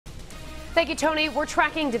Thank you, Tony. We're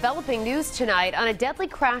tracking developing news tonight on a deadly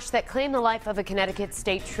crash that claimed the life of a Connecticut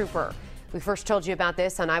state trooper. We first told you about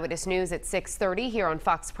this on Eyewitness News at 6:30 here on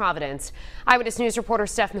Fox Providence. Eyewitness News reporter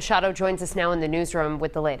Steph Machado joins us now in the newsroom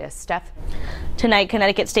with the latest. Steph? Tonight,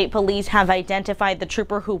 Connecticut State Police have identified the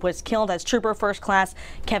trooper who was killed as Trooper First Class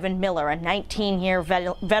Kevin Miller, a 19-year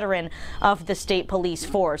veteran of the state police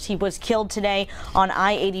force. He was killed today on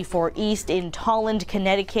I-84 East in Tolland,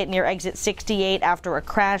 Connecticut, near exit 68 after a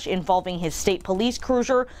crash involving his state police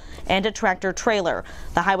cruiser and a tractor trailer.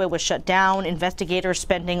 The highway was shut down, investigators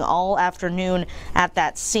spending all afternoon at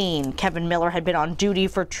that scene. Kevin Miller had been on duty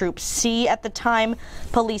for Troop C at the time.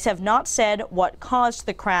 Police have not said what caused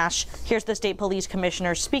the crash. Here's the state police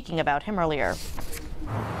commissioner speaking about him earlier.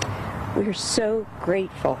 We're so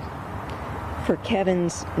grateful for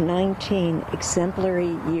Kevin's 19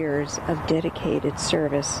 exemplary years of dedicated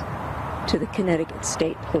service to the Connecticut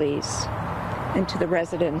State Police and to the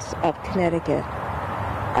residents of Connecticut.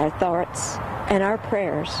 Our thoughts and our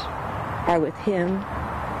prayers are with him,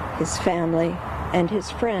 his family, and his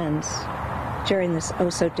friends during this oh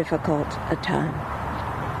so difficult a time.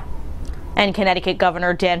 And Connecticut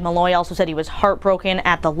Governor Dan Malloy also said he was heartbroken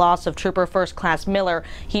at the loss of Trooper First Class Miller.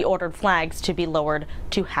 He ordered flags to be lowered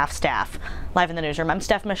to half-staff. Live in the newsroom, I'm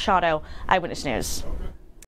Steph Machado, Eyewitness News.